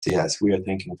So yes, we are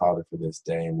thanking Father for this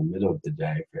day in the middle of the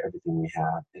day, for everything we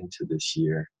have into this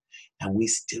year. And we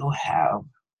still have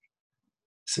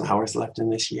some hours left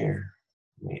in this year.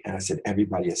 We ask that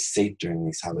everybody is safe during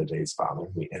these holidays, Father.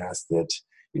 We ask that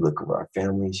you look over our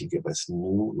families, you give us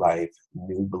new life,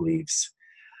 new beliefs,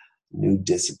 new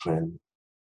discipline.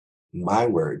 My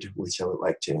word, which I would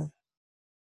like to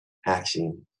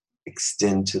actually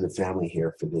extend to the family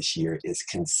here for this year, is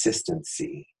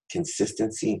consistency.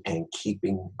 Consistency and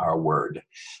keeping our word.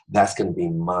 That's going to be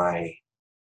my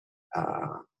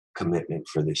commitment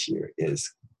for this year,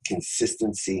 is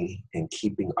consistency and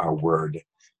keeping our word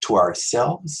to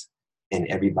ourselves and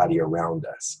everybody around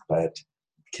us. But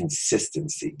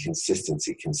consistency,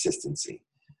 consistency, consistency.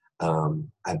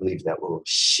 I believe that will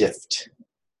shift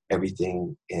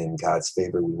everything in God's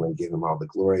favor. We want to give him all the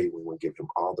glory. We want to give him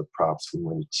all the props. We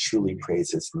want to truly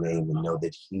praise his name and know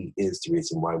that he is the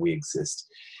reason why we exist,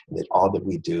 and that all that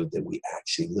we do, that we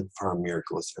actually look for our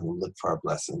miracles and look for our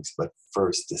blessings, but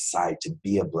first decide to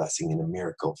be a blessing and a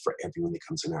miracle for everyone that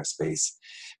comes in our space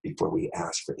before we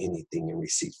ask for anything and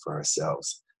receive for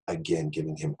ourselves. Again,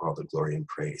 giving him all the glory and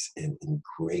praise, and in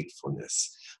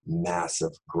gratefulness,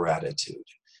 massive gratitude.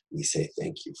 We say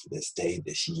thank you for this day,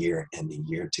 this year, and the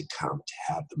year to come, to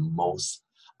have the most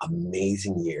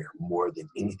amazing year, more than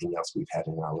anything else we've had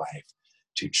in our life,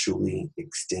 to truly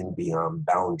extend beyond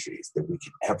boundaries that we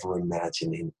could ever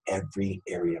imagine in every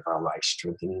area of our life,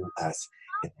 strengthening us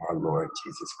in our Lord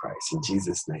Jesus Christ. In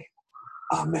Jesus' name,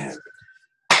 amen.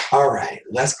 All right,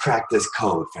 let's crack this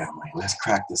code, family. Let's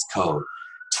crack this code.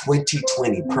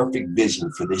 2020, perfect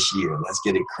vision for this year. Let's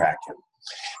get it cracking.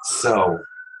 So,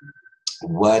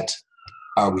 what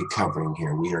are we covering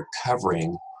here? We are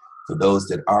covering, for those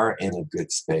that are in a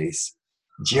good space,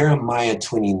 Jeremiah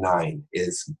 29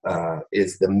 is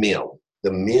the meal.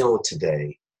 The meal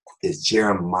today is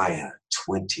Jeremiah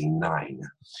 29.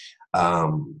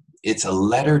 It's a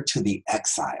letter to the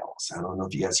exiles. I don't know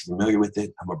if you guys are familiar with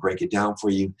it. I'm going to break it down for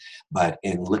you. But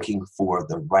in looking for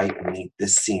the right meat,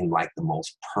 this seemed like the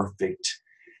most perfect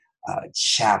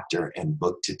chapter and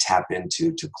book to tap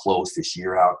into to close this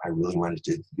year out. I really wanted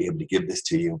to be able to give this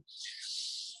to you.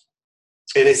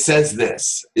 And it says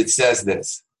this.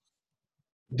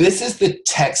 This is the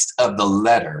text of the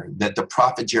letter that the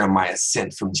prophet Jeremiah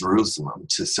sent from Jerusalem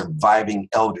to surviving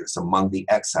elders among the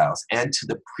exiles and to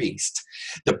the priests,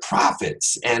 the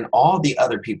prophets, and all the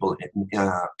other people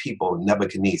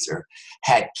Nebuchadnezzar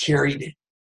had carried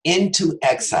into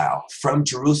exile from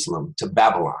Jerusalem to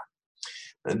Babylon.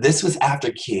 This was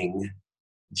after King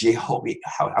Jehoiakim,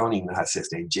 I don't even know how to say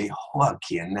his name,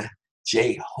 Jehoiakim,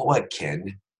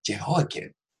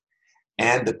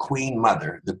 and the queen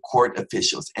mother, the court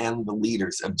officials, and the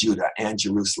leaders of Judah and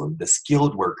Jerusalem, the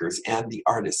skilled workers and the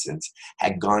artisans,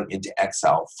 had gone into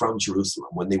exile from Jerusalem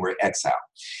when they were exiled.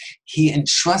 He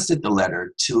entrusted the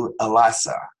letter to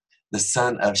Elasah, the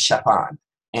son of Shaphan,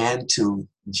 and to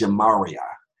Gemariah,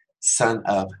 son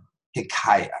of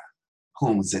Hilkiah,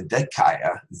 whom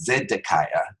Zedekiah,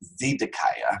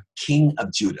 king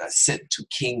of Judah, sent to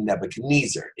King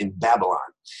Nebuchadnezzar in Babylon.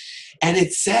 And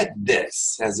it said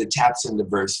this, as it taps into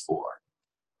verse 4.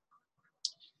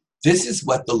 This is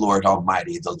what the Lord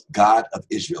Almighty, the God of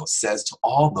Israel, says to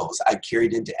all those I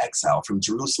carried into exile from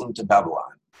Jerusalem to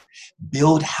Babylon.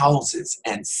 Build houses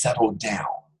and settle down.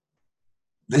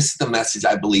 This is the message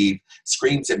I believe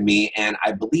screams at me, and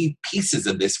I believe pieces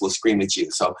of this will scream at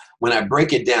you. So when I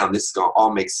break it down, this is going to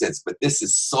all make sense. But this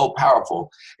is so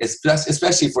powerful,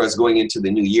 especially for us going into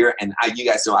the new year. And you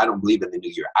guys know I don't believe in the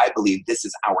new year. I believe this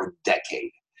is our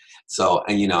decade. So,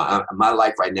 and my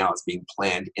life right now is being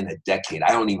planned in a decade.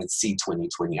 I don't even see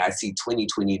 2020. I see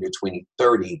 2020 to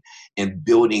 2030 and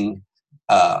building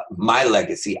my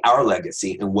legacy, our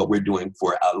legacy, and what we're doing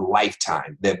for a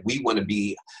lifetime, that we want to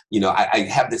be, I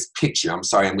have this picture. I'm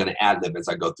sorry, I'm going to ad lib as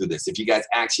I go through this. If you guys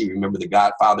actually remember The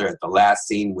Godfather at the last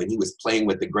scene when he was playing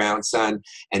with the grandson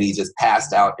and he just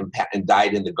passed out and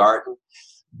died in the garden,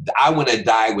 I want to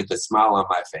die with a smile on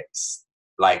my face,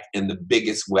 like in the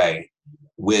biggest way,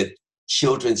 with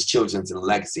children's and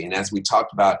legacy. And as we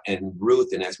talked about in Ruth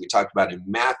and as we talked about in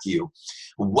Matthew,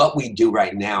 what we do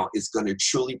right now is going to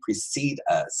truly precede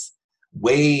us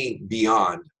way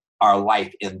beyond our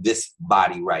life in this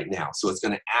body right now. So it's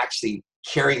going to actually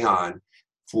carry on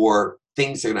for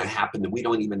things that are going to happen that we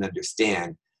don't even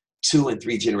understand 2 and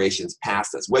 3 generations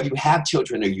past us. Whether you have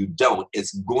children or you don't,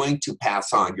 it's going to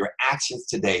pass on. Your actions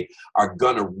today are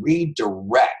going to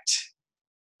redirect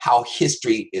how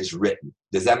history is written.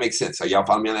 Does that make sense? Are y'all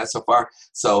following me on that so far?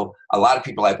 So a lot of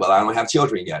people are like, well, I don't have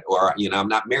children yet, or, I'm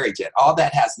not married yet. All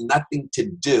that has nothing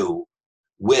to do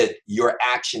with your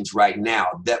actions right now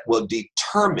that will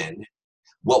determine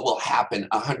what will happen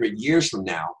 100 years from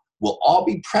now will all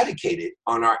be predicated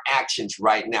on our actions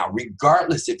right now,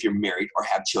 regardless if you're married or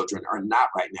have children or not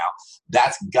right now.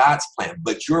 That's God's plan.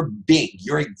 But your being,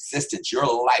 your existence, your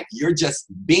life, you're just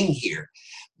being here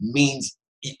means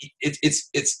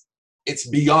it's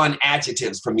beyond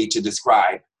adjectives for me to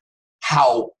describe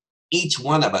how each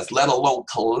one of us, let alone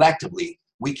collectively,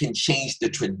 we can change the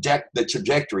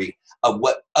trajectory of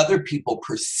what other people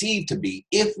perceive to be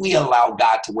if we allow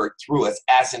God to work through us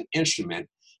as an instrument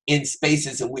in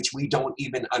spaces in which we don't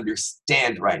even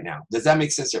understand right now. Does that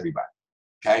make sense, everybody?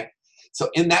 Okay. So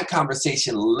in that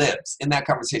conversation lives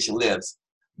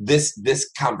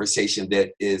this conversation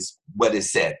that is what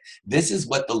is said. This is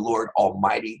what the Lord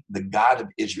Almighty, the God of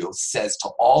Israel, says to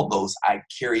all those I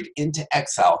carried into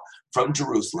exile from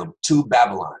Jerusalem to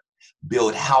Babylon.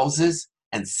 Build houses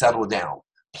and settle down.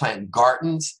 Plant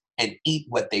gardens and eat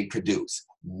what they produce.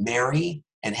 Marry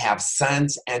and have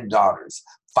sons and daughters.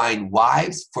 Find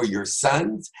wives for your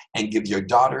sons and give your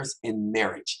daughters in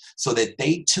marriage, so that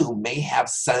they too may have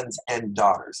sons and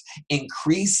daughters.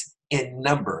 Increase in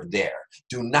number there.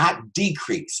 Do not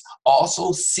decrease.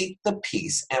 Also seek the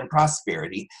peace and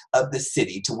prosperity of the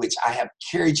city to which I have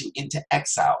carried you into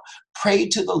exile. Pray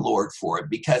to the Lord for it,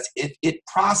 because if it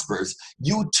prospers,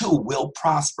 you too will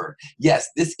prosper. Yes,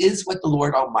 this is what the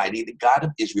Lord Almighty, the God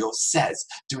of Israel, says.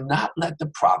 Do not let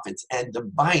the prophets and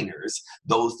diviners,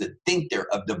 those that think they're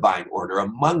of divine order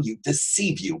among you,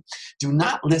 deceive you. Do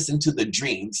not listen to the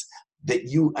dreams that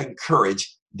you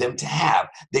encourage them to have.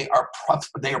 They are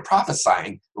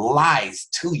prophesying lies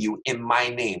to you in my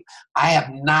name. I have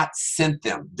not sent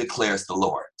them, declares the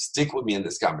Lord. Stick with me in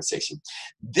this conversation.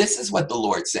 This is what the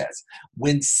Lord says.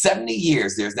 When 70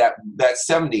 years, there's that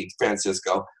 70,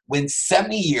 Francisco, when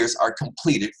 70 years are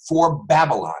completed for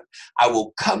Babylon, I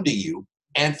will come to you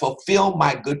and fulfill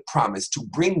my good promise to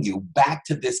bring you back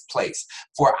to this place.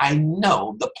 For I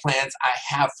know the plans I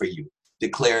have for you,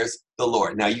 declares the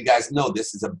Lord. Now, you guys know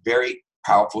this is a very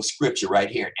powerful scripture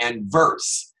right here and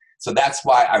verse. So that's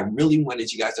why I really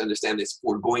wanted you guys to understand this.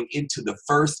 We're going into the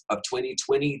first of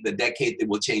 2020, the decade that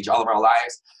will change all of our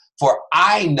lives. For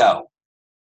I know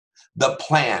the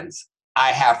plans I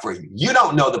have for you. You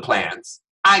don't know the plans.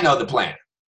 I know the plan.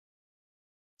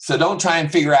 So don't try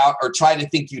and figure out or try to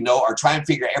think you know or try and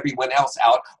figure everyone else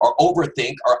out or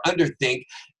overthink or underthink.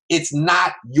 It's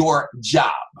not your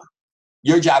job.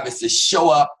 Your job is to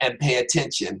show up and pay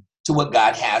attention to what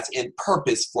God has in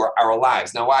purpose for our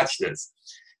lives. Now watch this.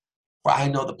 For I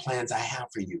know the plans I have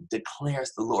for you,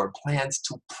 declares the Lord, plans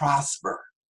to prosper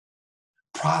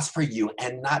you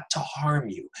and not to harm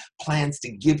you, plans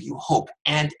to give you hope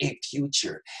and a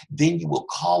future. Then you will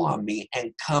call on me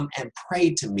and come and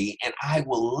pray to me, and I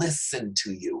will listen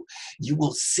to you. You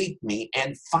will seek me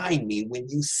and find me when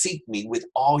you seek me with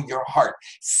all your heart.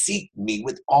 Seek me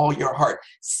with all your heart.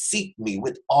 Seek me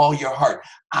with all your heart.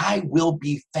 I will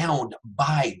be found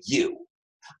by you.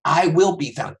 I will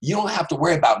be found. You don't have to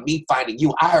worry about me finding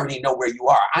you. I already know where you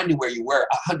are. I knew where you were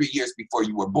 100 years before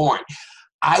you were born.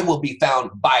 I will be found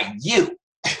by you,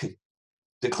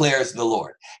 declares the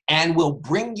Lord, and will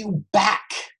bring you back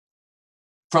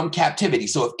from captivity.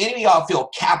 So if any of y'all feel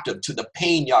captive to the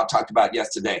pain y'all talked about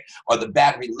yesterday, or the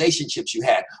bad relationships you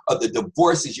had, or the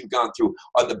divorces you've gone through,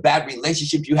 or the bad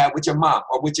relationship you had with your mom,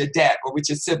 or with your dad, or with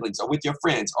your siblings, or with your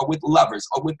friends, or with lovers,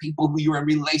 or with people who you're in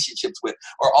relationships with,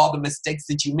 or all the mistakes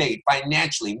that you made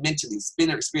financially, mentally,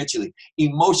 spiritually,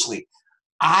 emotionally,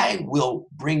 I will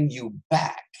bring you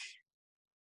back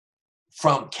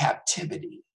from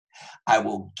captivity. I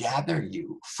will gather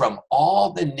you from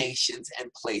all the nations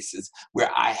and places where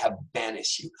I have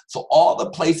banished you. So all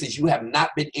the places you have not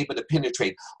been able to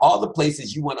penetrate, all the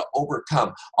places you want to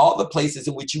overcome, all the places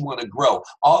in which you want to grow,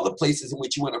 all the places in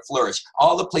which you want to flourish,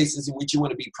 all the places in which you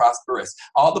want to be prosperous,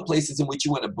 all the places in which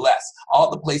you want to bless, all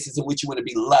the places in which you want to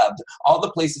be loved, all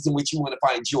the places in which you want to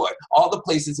find joy, all the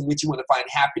places in which you want to find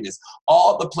happiness,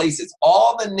 all the places,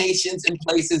 all the nations and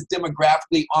places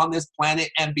demographically on this planet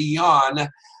and beyond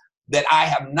that I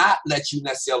have not let you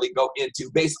necessarily go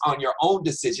into based on your own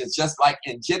decisions, just like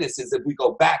in Genesis, if we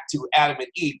go back to Adam and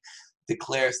Eve,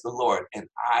 declares the Lord, and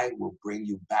I will bring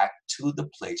you back to the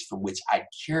place from which I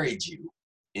carried you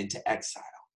into exile.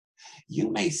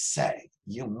 You may say,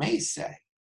 the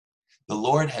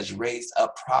Lord has raised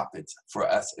up prophets for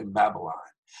us in Babylon.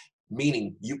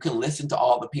 Meaning you can listen to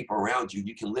all the people around you.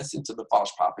 You can listen to the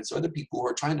false prophets or the people who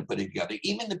are trying to put it together,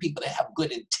 even the people that have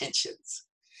good intentions.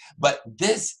 But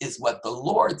this is what the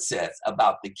Lord says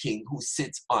about the king who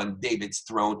sits on David's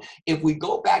throne. If we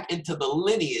go back into the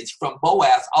lineage from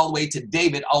Boaz all the way to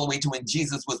David, all the way to when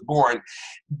Jesus was born,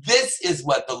 this is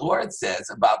what the Lord says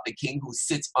about the king who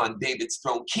sits on David's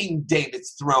throne, King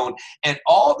David's throne, and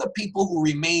all the people who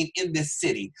remain in this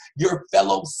city, your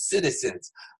fellow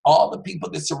citizens, all the people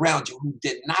that surround you who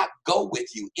did not go with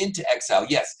you into exile.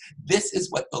 Yes, this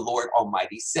is what the Lord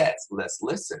Almighty says. Let's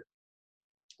listen.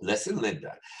 Listen,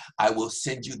 Linda, I will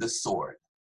send you the sword,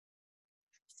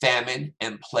 famine,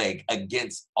 and plague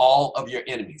against all of your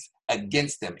enemies,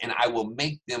 against them, and I will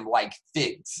make them like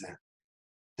figs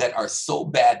that are so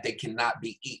bad they cannot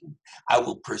be eaten. I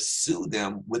will pursue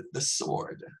them with the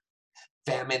sword,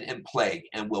 famine, and plague,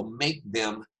 and will make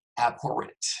them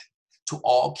abhorrent to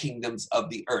all kingdoms of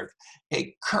the earth,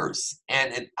 a curse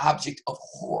and an object of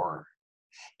horror,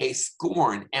 a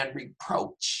scorn and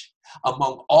reproach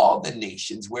among all the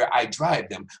nations where I drive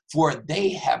them, for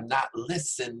they have not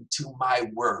listened to my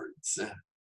words,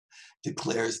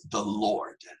 declares the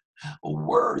Lord.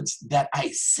 Words that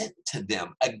I sent to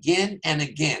them again and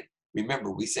again. Remember,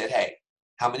 we said, hey,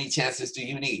 how many chances do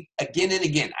you need? Again and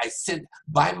again, I sent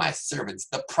by my servants,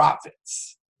 the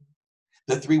prophets,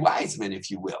 the three wise men, if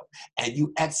you will, and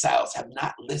you exiles have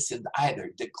not listened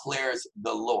either, declares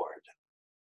the Lord.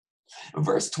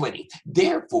 Verse 20,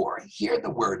 therefore, hear the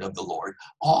word of the Lord,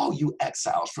 all you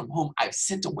exiles from whom I've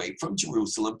sent away from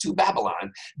Jerusalem to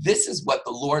Babylon. This is what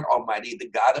the Lord Almighty, the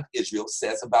God of Israel,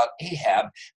 says about Ahab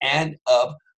and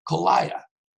of Koliah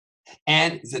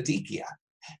and Zedekiah,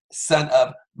 son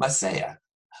of Maaseiah,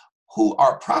 who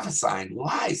are prophesying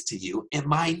lies to you in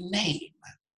my name.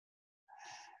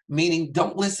 Meaning,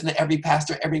 don't listen to every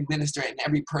pastor, every minister, and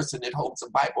every person that holds a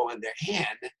Bible in their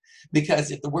hand,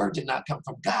 because if the word did not come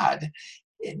from God,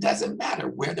 it doesn't matter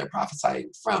where they're prophesying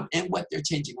from and what they're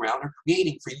changing around or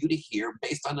creating for you to hear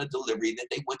based on a delivery that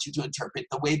they want you to interpret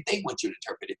the way they want you to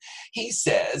interpret it. He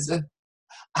says,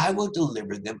 I will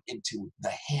deliver them into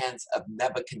the hands of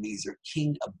Nebuchadnezzar,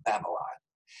 king of Babylon,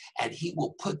 and he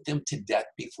will put them to death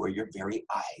before your very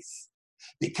eyes.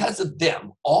 Because of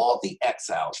them, all the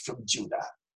exiles from Judah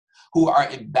who are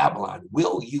in Babylon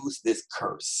will use this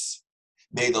curse.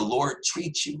 May the Lord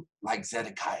treat you like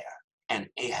Zedekiah and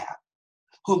Ahab,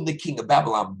 whom the king of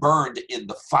Babylon burned in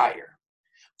the fire,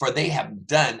 for they have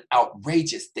done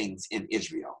outrageous things in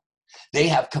Israel. They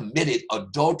have committed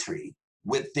adultery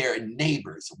with their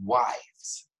neighbors'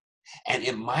 wives, and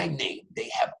in my name they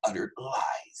have uttered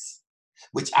lies,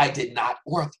 which I didn't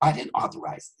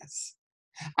authorize this.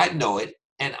 I know it,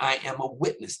 and I am a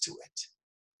witness to it,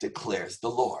 declares the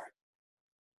Lord.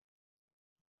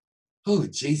 Oh,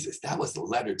 Jesus, that was the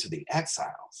letter to the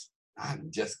exiles. I'm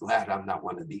just glad I'm not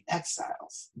one of the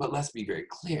exiles. But let's be very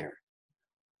clear.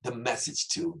 The message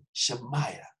to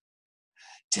Shemaiah.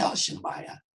 Tell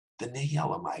Shemaiah, the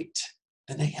Nehelamite,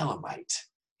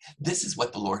 this is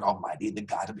what the Lord Almighty, the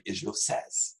God of Israel,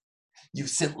 says. You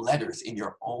sent letters in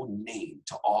your own name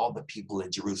to all the people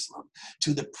in Jerusalem,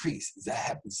 to the priest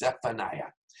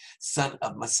Zephaniah, son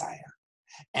of Maaseiah,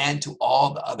 and to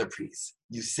all the other priests.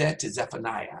 You said to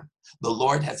Zephaniah, the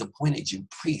Lord has appointed you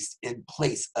priest in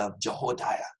place of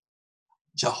Jehoiada.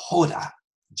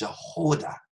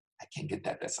 I can't get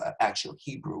that. That's an actual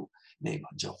Hebrew name,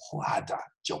 Jehoiada.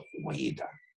 I'm going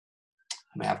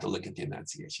to have to look at the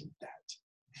enunciation of that.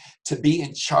 To be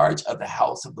in charge of the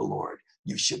house of the Lord,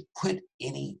 you should put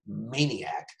any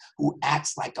maniac who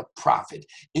acts like a prophet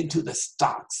into the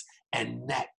stocks and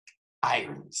neck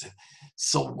irons.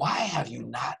 So why have you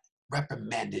not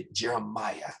reprimanded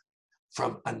Jeremiah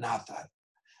from Anathoth,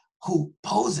 who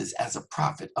poses as a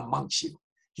prophet amongst you?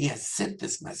 He has sent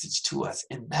this message to us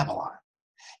in Babylon.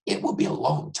 It will be a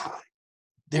long time.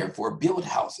 Therefore, build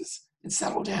houses and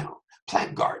settle down,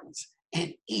 plant gardens,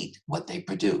 and eat what they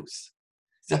produce.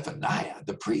 Zephaniah,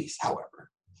 the priest,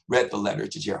 however, read the letter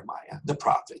to Jeremiah, the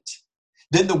prophet.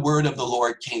 Then the word of the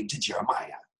Lord came to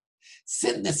Jeremiah.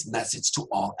 Send this message to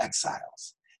all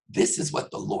exiles. This is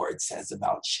what the Lord says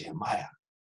about Shemaiah,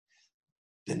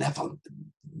 the Nehelamite.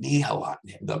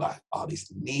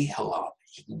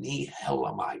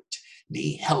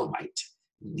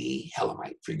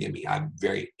 Forgive me, I'm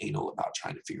very anal about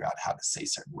trying to figure out how to say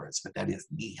certain words, but that is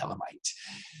Nehelamite.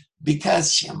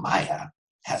 Because Shemaiah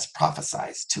has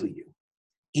prophesied to you,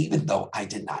 even though I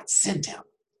did not send him,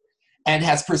 and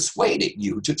has persuaded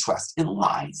you to trust in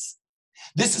lies.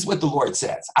 This is what the Lord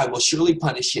says. I will surely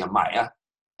punish Shemaiah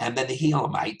and the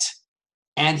Nehelamite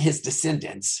and his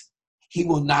descendants. He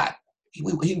will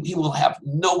have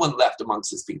no one left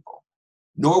amongst his people,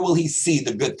 nor will he see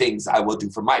the good things I will do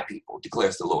for my people,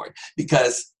 declares the Lord,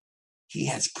 because he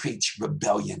has preached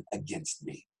rebellion against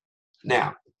me.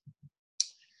 Now,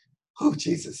 Oh,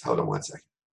 Jesus. Hold on one second.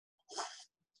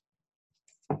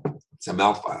 It's a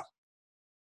mouthful.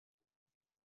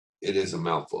 It is a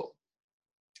mouthful.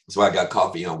 That's why I got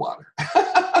coffee and water.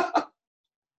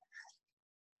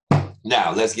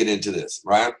 Now, let's get into this,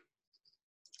 right?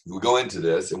 We go into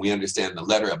this and we understand the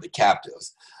letter of the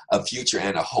captives, a future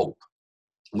and a hope.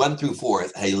 1 through 4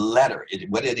 is a letter.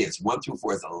 What it is, 1 through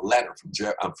 4 is a letter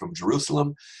from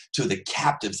Jerusalem to the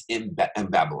captives in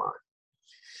Babylon.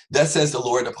 Thus says the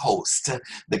Lord of hosts,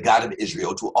 the God of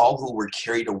Israel, to all who were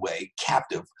carried away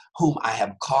captive, whom I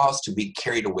have caused to be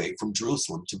carried away from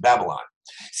Jerusalem to Babylon.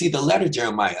 See, the letter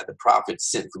Jeremiah, the prophet,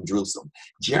 sent from Jerusalem,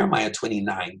 Jeremiah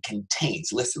 29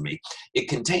 contains, listen to me, it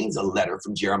contains a letter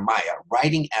from Jeremiah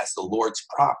writing as the Lord's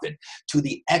prophet to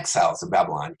the exiles of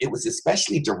Babylon. It was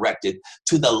especially directed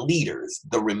to the leaders,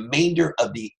 the remainder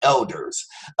of the elders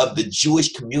of the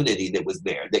Jewish community that was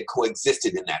there, that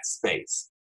coexisted in that space.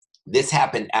 This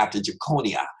happened after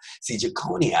Jeconiah. See,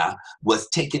 Jeconiah was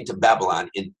taken to Babylon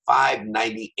in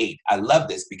 598. I love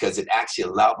this because it actually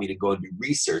allowed me to go and do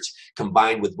research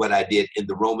combined with what I did in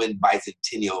the Roman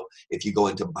Byzantinio. If you go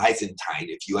into Byzantine,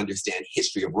 if you understand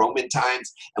history of Roman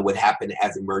times and what happened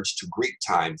as it merged to Greek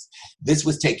times, this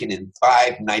was taken in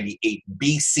 598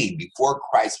 BC, before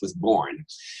Christ was born.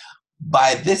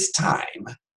 By this time,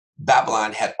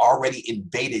 Babylon had already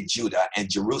invaded Judah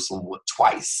and Jerusalem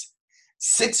twice.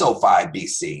 605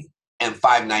 BC and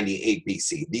 598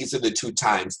 BC. These are the two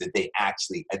times that they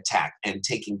actually attacked and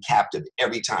taken captive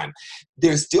every time.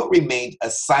 There still remained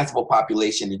a sizable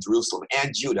population in Jerusalem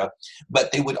and Judah,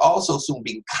 but they would also soon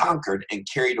be conquered and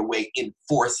carried away in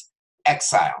forced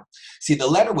exile. See, the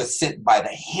letter was sent by the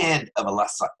hand of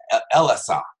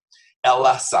Elasah,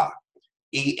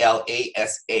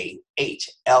 E-L-A-S-A-H,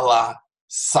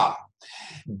 Elasah.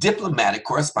 Diplomatic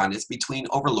correspondence between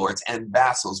overlords and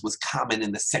vassals was common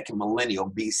in the second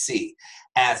millennium BC,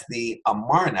 as the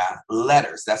Amarna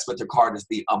letters, that's what they're called, as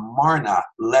the Amarna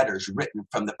letters written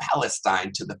from the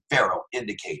Palestine to the Pharaoh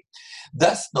indicate.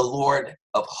 Thus the Lord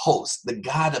of hosts, the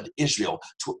God of Israel,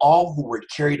 to all who were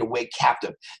carried away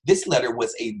captive. This letter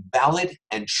was a valid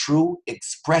and true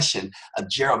expression of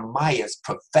Jeremiah's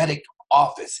prophetic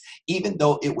office, even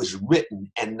though it was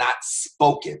written and not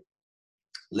spoken.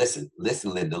 Listen,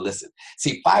 Linda, listen.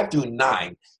 See, 5 through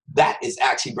 9, that is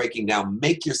actually breaking down,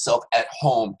 make yourself at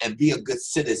home and be a good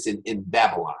citizen in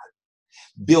Babylon.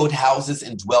 Build houses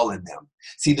and dwell in them.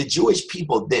 See, the Jewish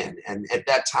people then, and at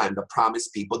that time, the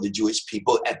promised people, the Jewish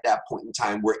people at that point in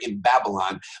time were in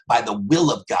Babylon by the will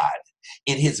of God,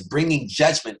 in his bringing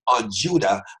judgment on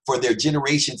Judah for their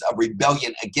generations of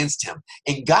rebellion against him.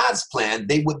 In God's plan,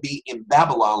 they would be in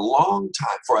Babylon long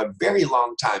time, for a very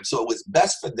long time. So it was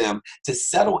best for them to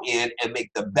settle in and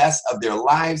make the best of their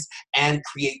lives and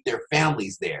create their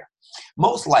families there.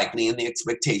 Most likely in the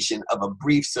expectation of a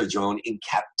brief sojourn in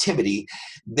captivity,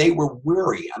 they were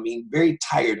weary, very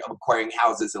tired of acquiring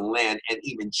houses and land and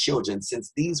even children,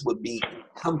 since these would be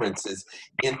encumbrances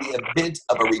in the event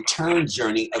of a return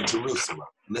journey of Jerusalem.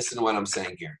 Listen to what I'm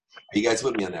saying here. Are you guys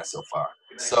with me on that so far?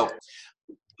 So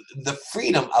the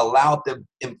freedom allowed them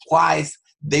implies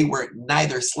they were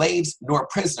neither slaves nor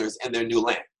prisoners in their new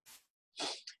land.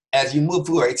 As you move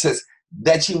forward, it says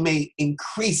that you may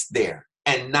increase there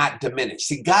and not diminish.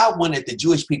 See, God wanted the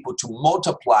Jewish people to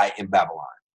multiply in Babylon,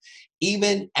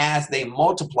 even as they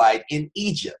multiplied in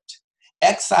Egypt.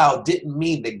 Exile didn't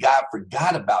mean that God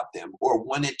forgot about them or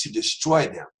wanted to destroy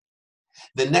them.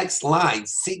 The next line,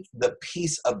 seek the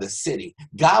peace of the city.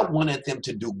 God wanted them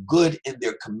to do good in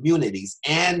their communities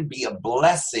and be a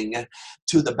blessing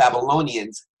to the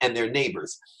Babylonians and their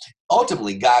neighbors.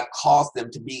 Ultimately, God calls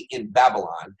them to be in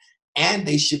Babylon, and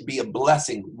they should be a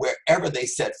blessing wherever they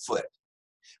set foot.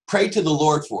 Pray to the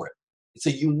Lord for it. It's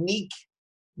a unique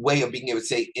way of being able to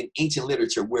say in ancient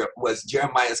literature where it was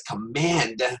Jeremiah's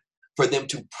command for them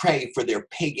to pray for their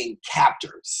pagan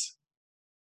captors.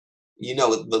 You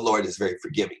know, the Lord is very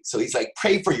forgiving. So he's like,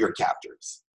 pray for your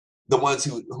captors, the ones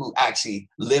who actually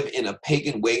live in a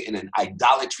pagan way, in an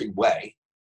idolatry way.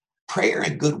 Prayer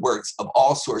and good works of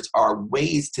all sorts are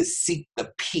ways to seek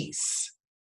the peace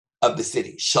of the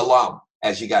city. Shalom,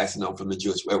 as you guys know from the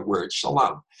Jewish word,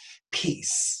 shalom,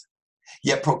 peace.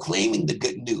 Yet proclaiming the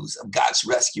good news of God's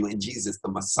rescue in Jesus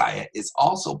the Messiah is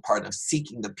also part of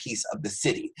seeking the peace of the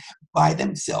city. By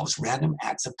themselves, random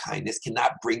acts of kindness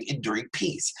cannot bring enduring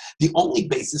peace. The only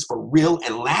basis for real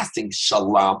and lasting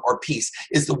shalom or peace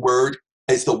is the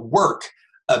work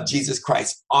of Jesus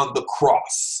Christ on the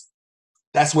cross.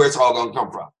 That's where it's all going to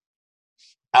come from.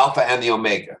 Alpha and the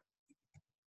Omega.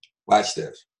 Watch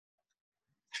this.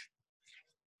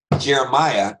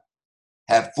 Jeremiah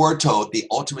have foretold the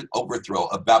ultimate overthrow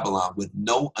of Babylon with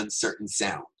no uncertain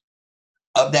sound.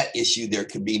 Of that issue, there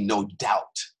could be no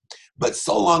doubt. But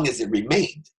so long as it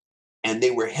remained, and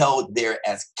they were held there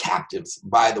as captives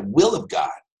by the will of God,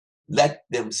 let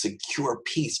them secure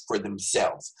peace for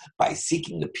themselves by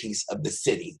seeking the peace of the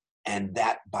city, and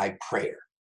that by prayer.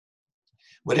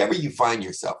 Whatever you find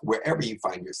yourself, wherever you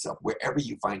find yourself, wherever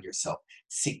you find yourself,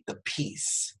 seek the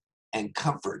peace and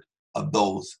comfort of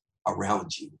those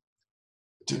around you.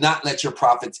 Do not let your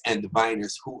prophets and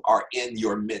diviners who are in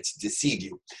your midst deceive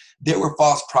you. There were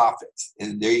false prophets,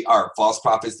 and they are false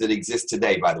prophets that exist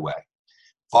today, by the way.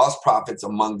 False prophets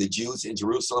among the Jews in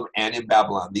Jerusalem and in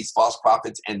Babylon. These false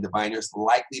prophets and diviners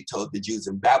likely told the Jews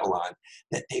in Babylon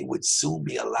that they would soon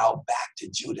be allowed back to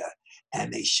Judah,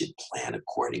 and they should plan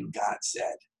according, God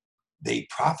said. They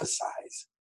prophesy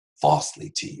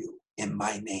falsely to you in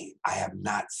my name. I have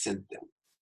not sent them.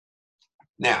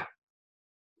 Now,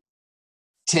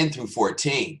 10 through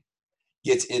 14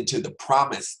 gets into the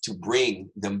promise to bring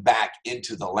them back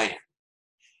into the land.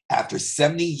 After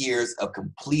 70 years of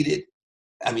completed,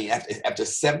 after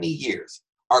 70 years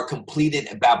are completed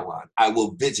in Babylon, I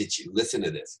will visit you. Listen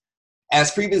to this.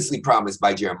 As previously promised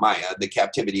by Jeremiah, the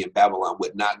captivity in Babylon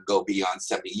would not go beyond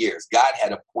 70 years. God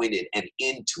had appointed an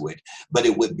end to it, but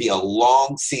it would be a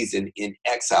long season in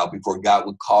exile before God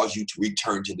would cause you to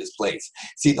return to this place.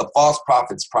 See, the false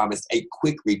prophets promised a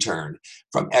quick return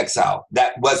from exile.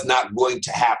 That was not going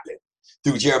to happen.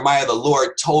 Through Jeremiah, the Lord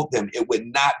told them it would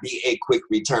not be a quick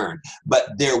return,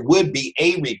 but there would be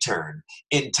a return.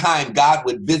 In time, God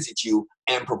would visit you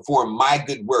and perform my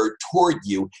good word toward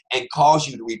you and cause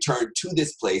you to return to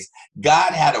this place.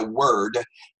 God had a word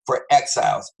for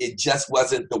exiles. It just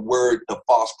wasn't the word the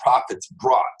false prophets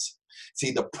brought.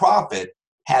 See, the prophet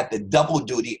had the double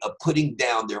duty of putting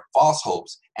down their false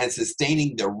hopes and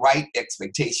sustaining their right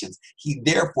expectations. He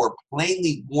therefore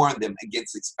plainly warned them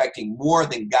against expecting more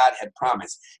than God had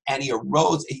promised. And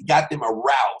he got them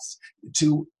aroused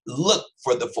to look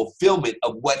for the fulfillment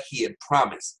of what he had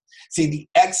promised. See, the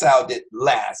exile didn't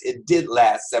last. It did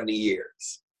last 70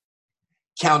 years.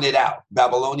 Count it out.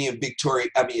 Babylonian victory.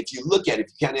 If you look at it,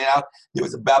 if you count it out, there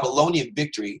was a Babylonian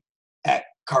victory at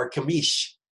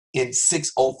Carchemish in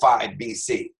 605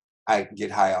 BC. I get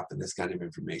high off of this kind of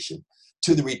information.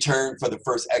 To the return for the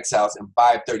first exiles in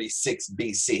 536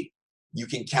 BC. You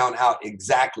can count out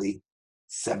exactly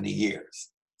 70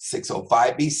 years.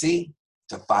 605 BC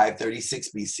to 536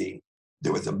 BC.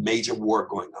 There was a major war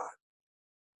going on.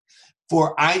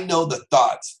 For I know the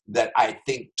thoughts that I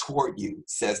think toward you,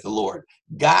 says the Lord.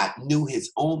 God knew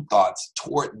his own thoughts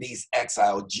toward these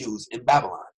exiled Jews in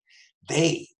Babylon.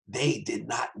 They did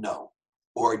not know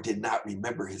or did not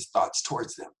remember his thoughts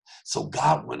towards them. So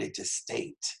God wanted to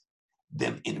state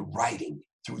them in writing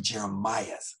through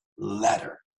Jeremiah's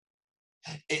letter.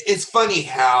 It's funny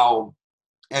how,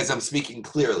 as I'm speaking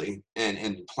clearly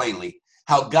and plainly,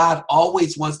 how God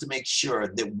always wants to make sure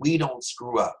that we don't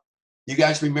screw up. You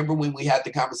guys remember when we had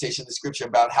the conversation in the scripture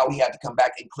about how he had to come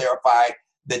back and clarify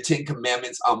the 10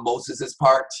 commandments on Moses'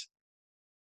 part?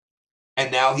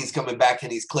 And now he's coming back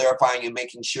and he's clarifying and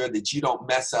making sure that you don't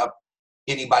mess up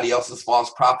anybody else's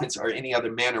false prophets or any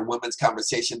other man or woman's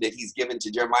conversation that he's given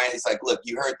to Jeremiah. He's like, look,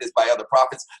 you heard this by other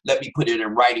prophets. Let me put it in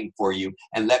writing for you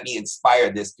and let me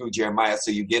inspire this through Jeremiah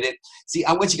so you get it. See,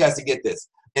 I want you guys to get this.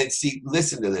 And see,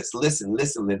 listen to this. Listen,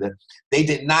 Linda. They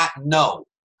did not know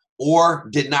or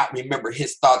did not remember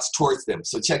his thoughts towards them.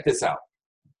 So check this out.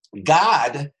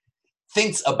 God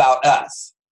thinks about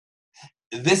us.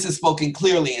 This is spoken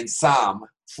clearly in Psalm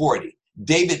 40.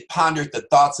 David pondered the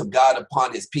thoughts of God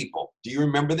upon his people. Do you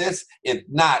remember this? If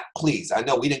not, please. I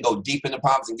know we didn't go deep into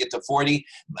Psalms and get to 40.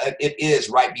 But it is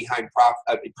right behind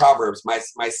Proverbs,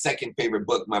 my second favorite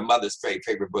book, my mother's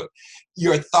favorite book.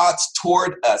 Your thoughts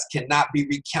toward us cannot be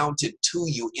recounted to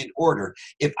you in order.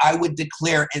 If I would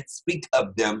declare and speak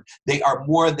of them, they are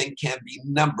more than can be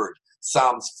numbered.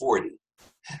 Psalms 40.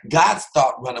 God's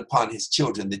thought run upon his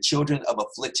children, the children of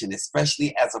affliction,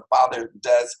 especially as a father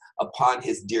does upon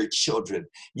his dear children.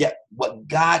 Yet what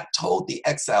God told the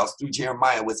exiles through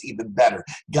Jeremiah was even better.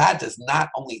 God does not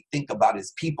only think about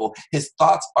his people, his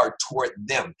thoughts are toward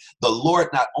them. The Lord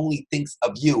not only thinks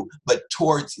of you, but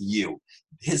towards you.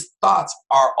 His thoughts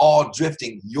are all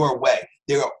drifting your way.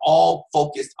 They are all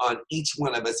focused on each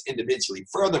one of us individually.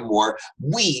 Furthermore,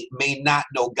 we may not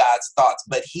know God's thoughts,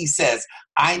 but he says,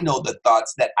 I know the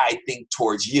thoughts that I think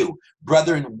towards you.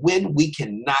 Brethren, when we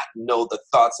cannot know the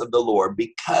thoughts of the Lord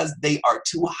because they are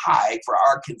too high for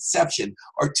our conception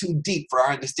or too deep for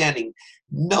our understanding,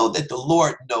 know that the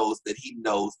Lord knows that he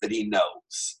knows that he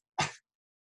knows.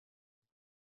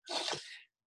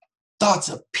 Thoughts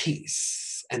of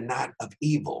peace and not of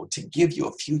evil, to give you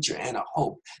a future and a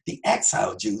hope. The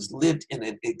exiled Jews lived in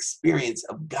an experience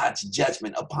of God's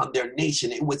judgment upon their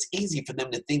nation. It was easy for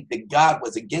them to think that God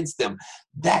was against them,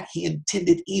 that he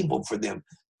intended evil for them.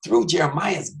 Through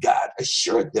Jeremiah's, God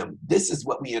assured them, this is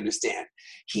what we understand.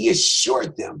 He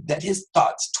assured them that his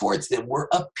thoughts towards them were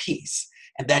of peace,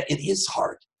 and that in his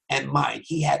heart and mind,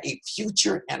 he had a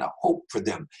future and a hope for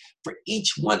them. For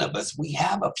each one of us, we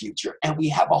have a future and we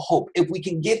have a hope if we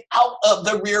can get out of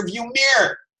the rearview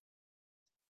mirror.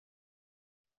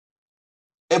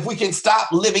 If we can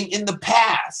stop living in the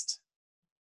past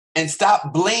and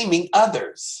stop blaming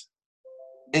others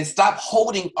and stop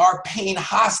holding our pain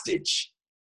hostage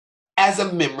as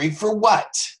a memory for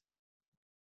what?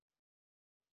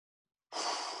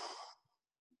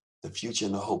 The future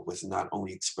and the hope was not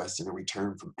only expressed in a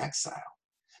return from exile.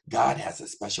 God has a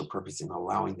special purpose in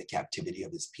allowing the captivity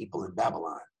of his people in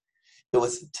Babylon. It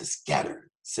was to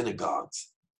scatter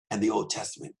synagogues and the Old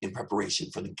Testament in preparation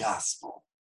for the gospel.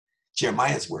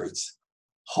 Jeremiah's words,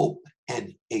 hope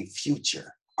and a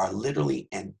future, are literally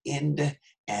an end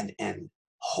and an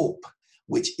hope,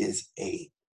 which is a,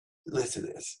 listen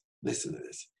to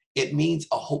this. It means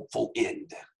a hopeful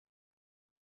end.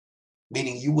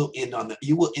 Meaning you will end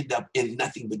up in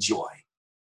nothing but joy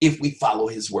if we follow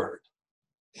his word.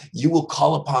 You will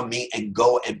call upon me and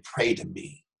go and pray to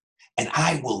me, and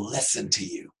I will listen to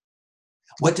you.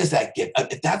 What does that get?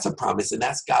 If that's a promise and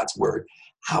that's God's word,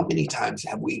 how many times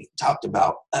have we talked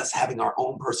about us having our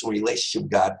own personal relationship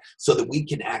with God so that we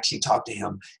can actually talk to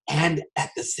him and at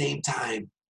the same time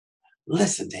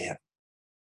listen to him?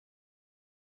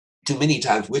 Too many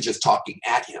times we're just talking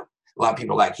at him. A lot of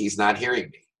people are like, he's not hearing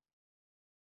me.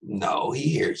 No, he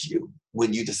hears you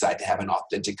when you decide to have an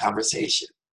authentic conversation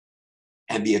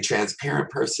and be a transparent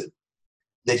person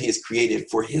that he has created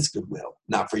for his goodwill,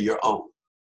 not for your own.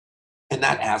 And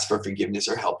not ask for forgiveness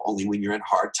or help only when you're in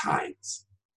hard times.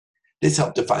 This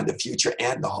helped define the future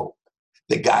and the hope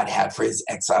that God had for his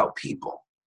exiled people.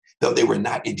 Though they were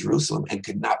not in Jerusalem and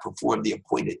could not perform the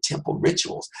appointed temple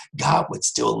rituals, God would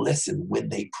still listen when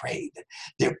they prayed.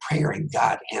 Their prayer and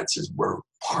God answers were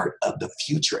part of the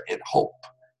future and hope.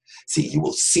 See, you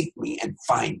will seek me and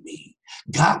find me.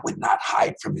 God would not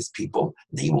hide from his people.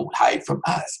 He won't hide from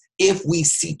us. If we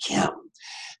seek him,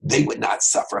 they would not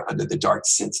suffer under the dark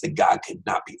sense that God could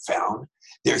not be found.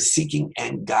 Their seeking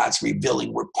and God's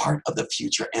revealing were part of the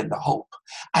future and the hope.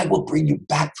 I will bring you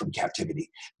back from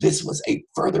captivity. This was a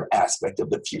further aspect of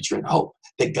the future and hope,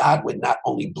 that God would not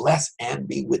only bless and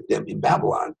be with them in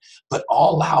Babylon, but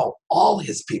allow all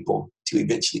his people to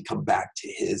eventually come back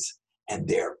to his and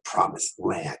their promised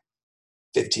land.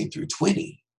 15 through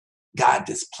 20, God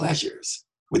displeasures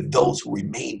with those who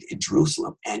remained in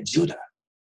Jerusalem and Judah.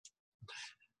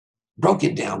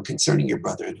 Broken down concerning your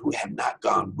brethren who have not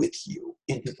gone with you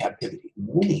into captivity.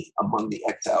 Many among the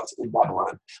exiles in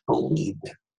Babylon believed,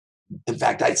 in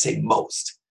fact, I'd say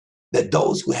most, that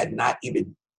those who had not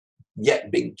even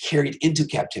yet been carried into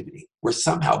captivity were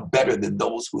somehow better than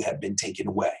those who had been taken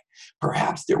away.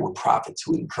 Perhaps there were prophets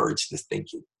who encouraged this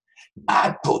thinking.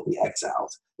 God told the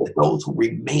exiles that those who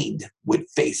remained would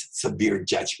face severe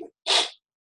judgment.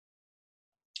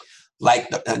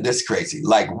 This is crazy,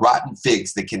 like rotten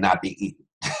figs that cannot be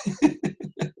eaten.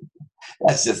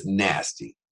 That's just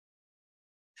nasty.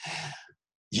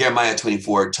 Jeremiah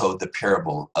 24 told the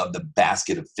parable of the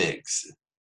basket of figs.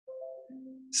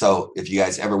 So if you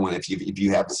guys ever want, if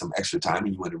you have some extra time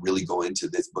and you want to really go into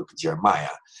this book of Jeremiah,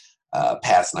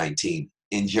 past 19,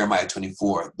 in Jeremiah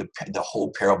 24, the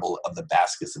whole parable of the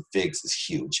baskets of figs is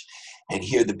huge. And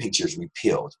here the picture is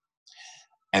repealed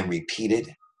and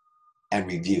repeated and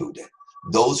reviewed.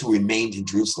 Those who remained in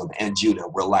Jerusalem and Judah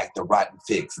were like the rotten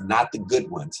figs, not the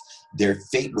good ones. Their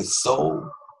fate was so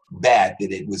bad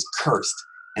that it was cursed,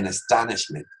 an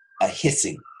astonishment, a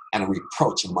hissing, and a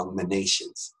reproach among the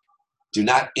nations. Do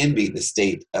not envy the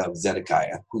state of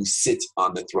Zedekiah, who sits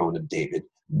on the throne of David,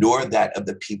 nor that of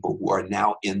the people who are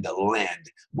now in the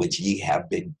land which ye have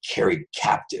been carried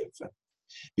captive,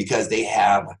 because they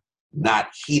have not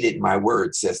heeded my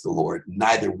word, says the Lord,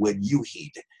 neither would you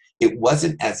heed. It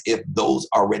wasn't as if those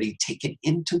already taken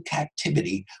into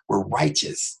captivity were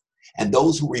righteous, and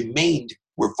those who remained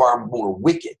were far more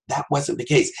wicked. That wasn't the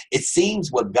case. It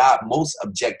seems what God most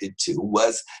objected to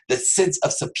was the sense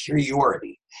of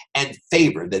superiority and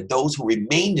favor that those who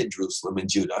remained in Jerusalem and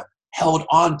Judah held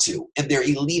on to in their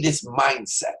elitist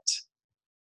mindset.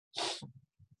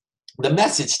 The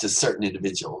message to certain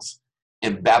individuals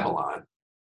in Babylon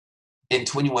in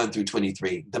 21 through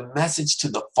 23, the message to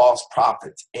the false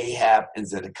prophets, Ahab and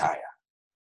Zedekiah,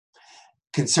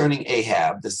 concerning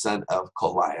Ahab, the son of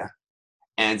Koliah,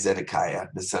 and Zedekiah,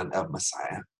 the son of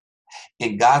Messiah.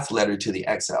 In God's letter to the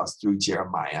exiles through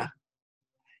Jeremiah,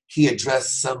 he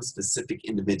addressed some specific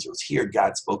individuals. Here,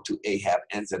 God spoke to Ahab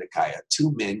and Zedekiah,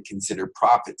 two men considered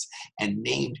prophets and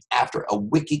named after a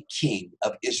wicked king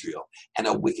of Israel and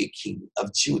a wicked king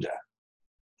of Judah.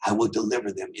 I will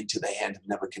deliver them into the hand of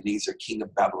Nebuchadnezzar, king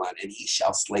of Babylon, and he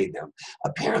shall slay them.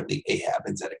 Apparently, Ahab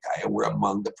and Zedekiah were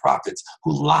among the prophets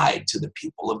who lied to the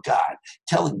people of God,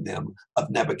 telling them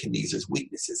of Nebuchadnezzar's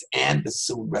weaknesses and the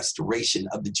soon restoration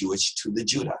of the Jewish to the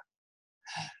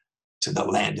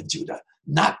land of Judah.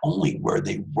 Not only were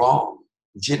they wrong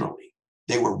generally,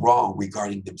 they were wrong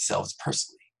regarding themselves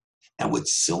personally and would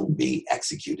soon be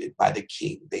executed by the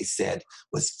king they said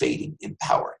was fading in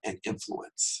power and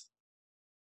influence.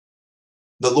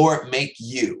 The Lord make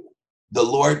you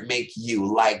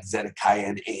like Zedekiah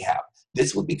and Ahab.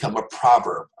 This would become a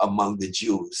proverb among the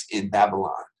Jews in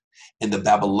Babylon, in the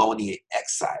Babylonian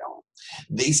exile.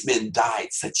 These men died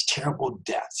such terrible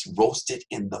deaths, roasted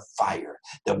in the fire,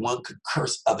 that one could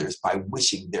curse others by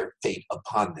wishing their fate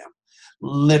upon them.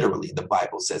 Literally, the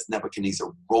Bible says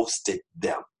Nebuchadnezzar roasted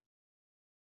them.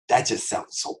 That just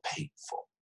sounds so painful,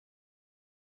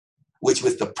 which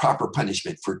was the proper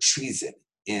punishment for treason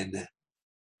in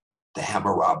the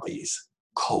Hammurabi's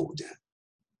code.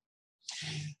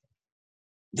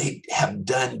 They have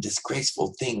done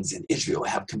disgraceful things in Israel,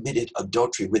 have committed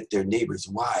adultery with their neighbors'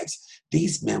 wives.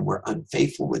 These men were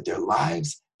unfaithful with their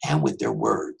lives and with their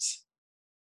words.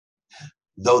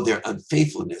 Though their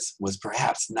unfaithfulness was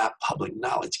perhaps not public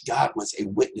knowledge, God was a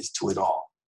witness to it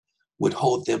all, would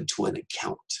hold them to an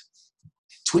account.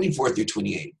 24 through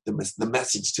 28, the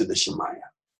message to the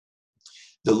Shemaiah.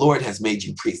 The Lord has made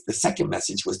you priest. The second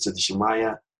message was to the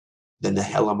Shemaiah, the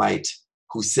Nehelamite,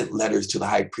 who sent letters to the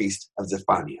high priest of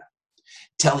Zephaniah,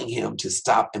 telling him to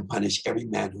stop and punish every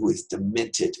man who is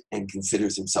demented and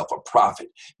considers himself a prophet,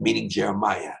 meaning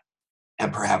Jeremiah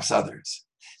and perhaps others.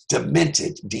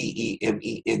 Demented,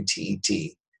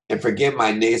 D-E-M-E-N-T-E-T. And forgive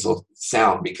my nasal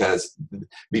sound, because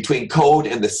between cold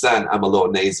and the sun, I'm a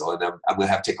little nasal, and I'm going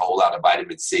to have to take a whole lot of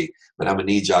vitamin C, but I'm going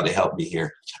to need y'all to help me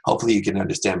here. Hopefully you can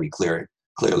understand me clearly.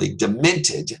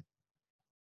 Demented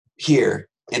here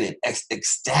in an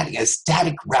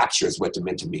ecstatic rapture is what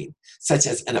demented mean, such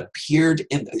as it appeared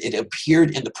in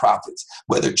the prophets,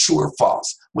 whether true or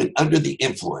false, when under the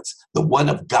influence, the one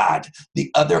of God,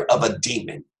 the other of a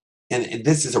demon. And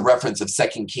this is a reference of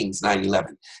 2 Kings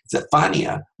 9:11.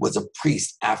 Zephaniah was a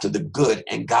priest after the good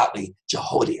and godly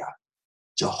Jehoiada.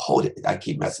 I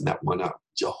keep messing that one up.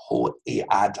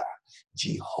 Jehoiada.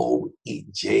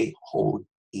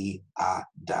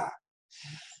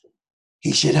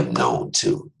 He should have known,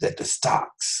 too, that the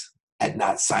stocks had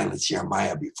not silenced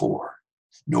Jeremiah before,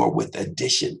 nor with the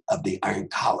addition of the iron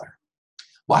collar.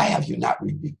 Why have you not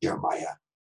rebuked Jeremiah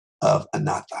of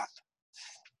Anathoth?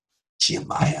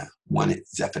 Jeremiah wanted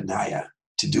Zephaniah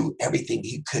to do everything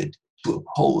he could to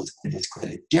oppose and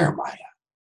discredit Jeremiah.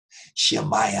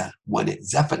 Shemaiah wanted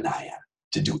Zephaniah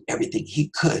to do everything he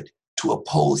could to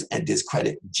oppose and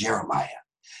discredit Jeremiah,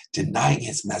 denying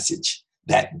his message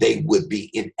that they would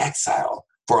be in exile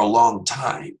for a long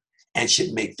time and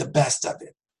should make the best of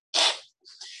it.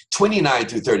 29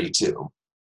 through 32,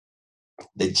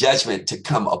 the judgment to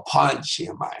come upon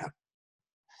Shemaiah.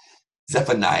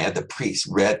 Zephaniah, the priest,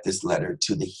 read this letter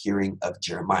to the hearing of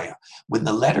Jeremiah. When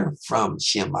the letter from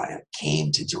Shemaiah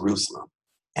came to Jerusalem,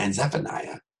 and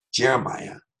Zephaniah,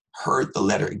 Jeremiah, heard the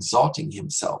letter exalting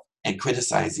himself and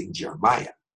criticizing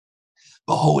Jeremiah,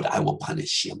 behold, I will punish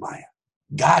Shemaiah.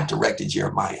 God directed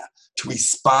Jeremiah to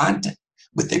respond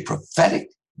with a prophetic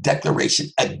declaration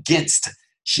against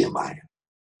Shemaiah.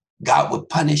 God would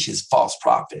punish his false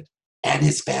prophet and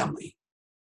his family.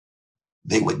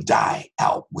 They would die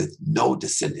out with no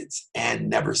descendants and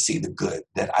never see the good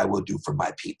that I will do for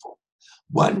my people.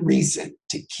 One reason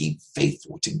to keep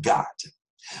faithful to God,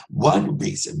 one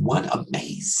amazing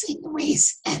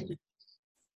reason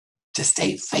to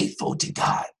stay faithful to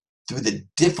God through the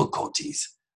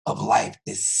difficulties of life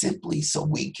is simply so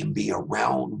we can be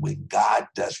around when God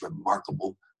does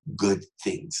remarkable good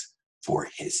things for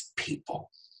his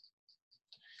people.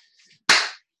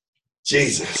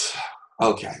 Jesus.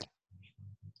 Okay.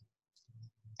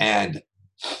 And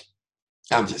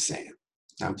I'm just saying.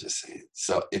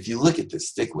 So if you look at this,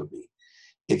 stick with me.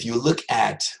 If you look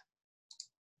at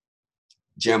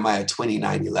Jeremiah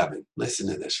 29:11, listen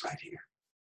to this right here.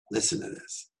 Listen to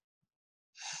this.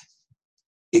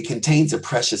 It contains a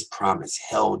precious promise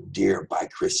held dear by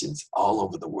Christians all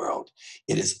over the world.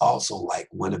 It is also like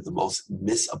one of the most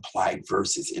misapplied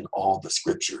verses in all the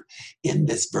scripture. In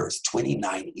this verse,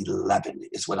 29:11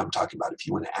 is what I'm talking about if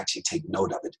you want to actually take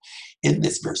note of it. In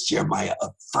this verse, Jeremiah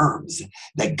affirms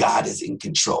that God is in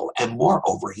control, and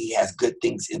moreover, he has good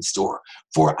things in store.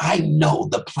 For I know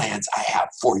the plans I have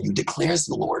for you, declares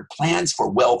the Lord, plans for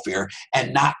welfare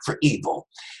and not for evil,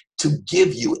 to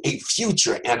give you a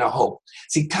future and a hope.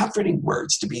 See, comforting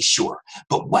words to be sure,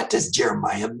 but what does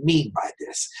Jeremiah mean by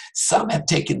this? Some have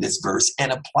taken this verse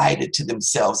and applied it to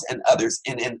themselves and others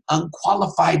in an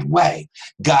unqualified way.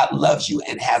 God loves you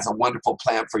and has a wonderful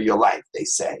plan for your life, they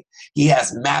say. He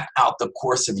has mapped out the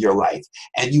course of your life,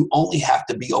 and you only have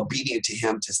to be obedient to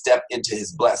him to step into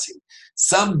his blessing.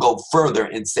 Some go further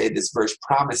and say this verse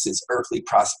promises earthly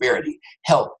prosperity,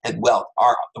 health, and wealth,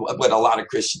 are what a lot of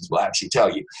Christians will actually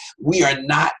tell you. We are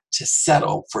not to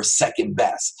settle for second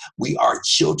best. We are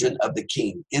children of the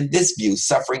King. In this view,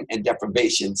 suffering and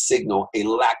deprivation signal a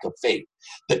lack of faith.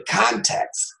 The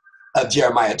context of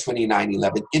Jeremiah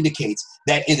 29:11 indicates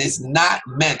that it is not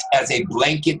meant as a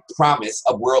blanket promise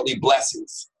of worldly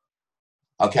blessings.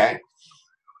 Okay?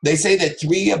 They say that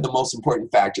three of the most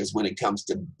important factors when it comes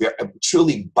to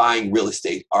truly buying real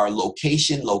estate are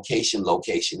location, location,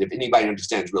 location. If anybody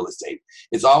understands real estate,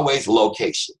 it's always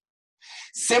location.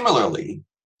 Similarly,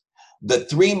 the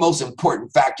three most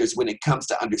important factors when it comes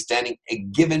to understanding a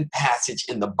given passage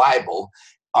in the Bible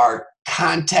are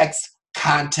context,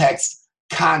 context,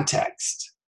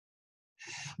 context.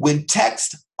 When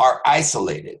texts are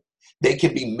isolated, they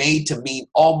can be made to mean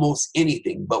almost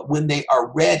anything, but when they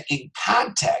are read in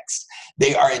context,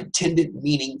 they are intended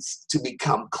meanings to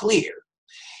become clear.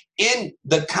 In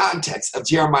the context of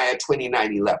Jeremiah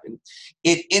 29:11,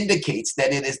 it indicates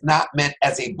that it is not meant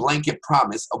as a blanket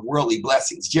promise of worldly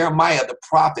blessings. Jeremiah, the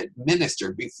prophet,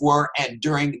 ministered before and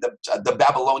during the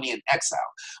Babylonian exile.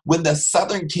 When the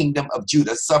southern kingdom of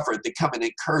Judah suffered the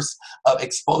covenant curse of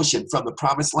expulsion from the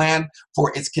promised land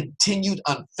for its continued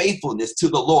unfaithfulness to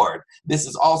the Lord. This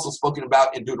is also spoken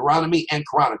about in Deuteronomy and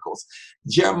Chronicles.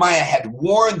 Jeremiah had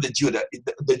warned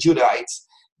the Judahites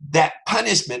that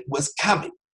punishment was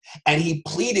coming. And he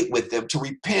pleaded with them to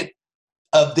repent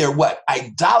of their what?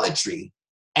 Idolatry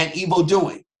and evil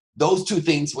doing. Those two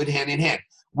things went hand in hand.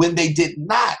 When they did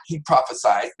not, he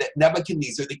prophesied that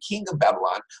Nebuchadnezzar, the king of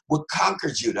Babylon, would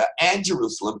conquer Judah and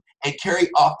Jerusalem and carry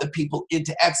off the people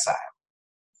into exile.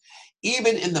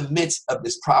 Even in the midst of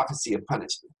this prophecy of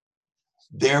punishment,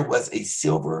 there was a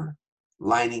silver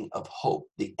lining of hope.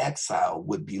 The exile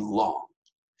would be long,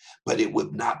 but it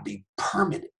would not be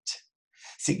permanent.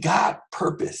 See, God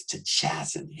purposed to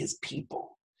chasten his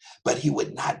people, but he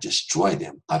would not destroy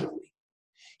them utterly.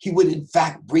 He would, in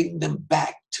fact, bring them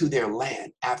back to their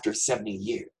land after 70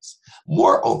 years.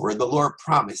 Moreover, the Lord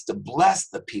promised to bless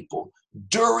the people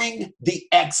during the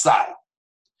exile.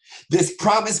 This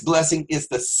promised blessing is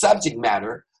the subject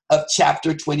matter of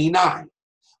chapter 29,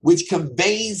 which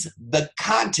conveys the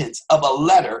contents of a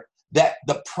letter that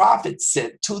the prophet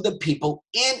sent to the people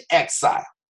in exile.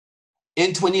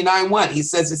 In 29:1, he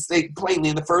says it stated plainly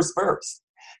in the first verse.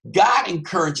 God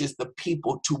encourages the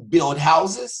people to build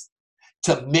houses,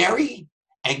 to marry,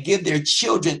 and give their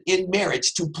children in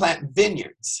marriage, to plant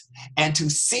vineyards, and to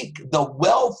seek the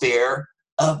welfare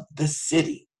of the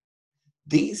city.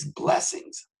 These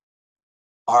blessings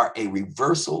are a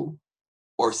reversal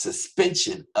or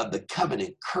suspension of the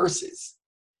covenant curses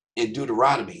in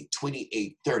Deuteronomy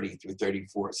 28:30 through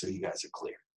 34, so you guys are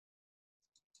clear.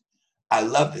 I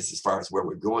love this as far as where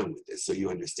we're going with this, so you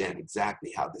understand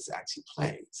exactly how this actually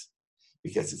plays,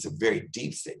 because it's a very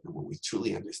deep statement when we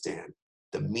truly understand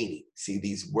the meaning. See,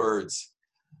 these words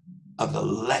of the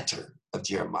letter of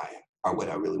Jeremiah are what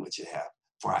I really want you to have.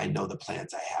 For I know the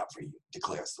plans I have for you,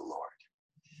 declares the Lord.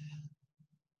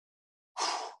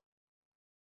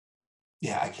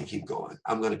 Yeah, I can keep going.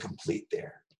 I'm going to complete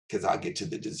there because I'll get to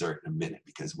the dessert in a minute,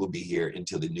 because we'll be here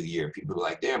until the new year. People are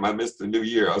like, damn, I missed the new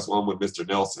year. I was on with Mr.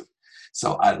 Nelson.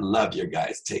 So I love your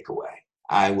guys' takeaway.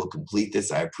 I will complete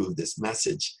this. I approve this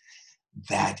message.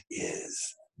 That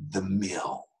is the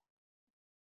meal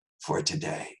for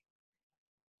today.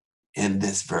 In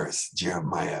this verse,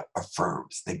 Jeremiah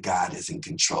affirms that God is in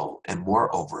control, and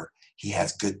moreover, he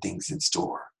has good things in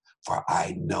store. For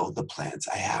I know the plans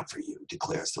I have for you,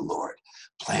 declares the Lord,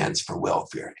 plans for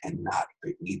welfare and not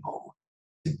for evil,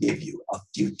 to give you a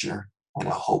future and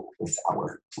a hope is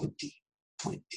our 2020.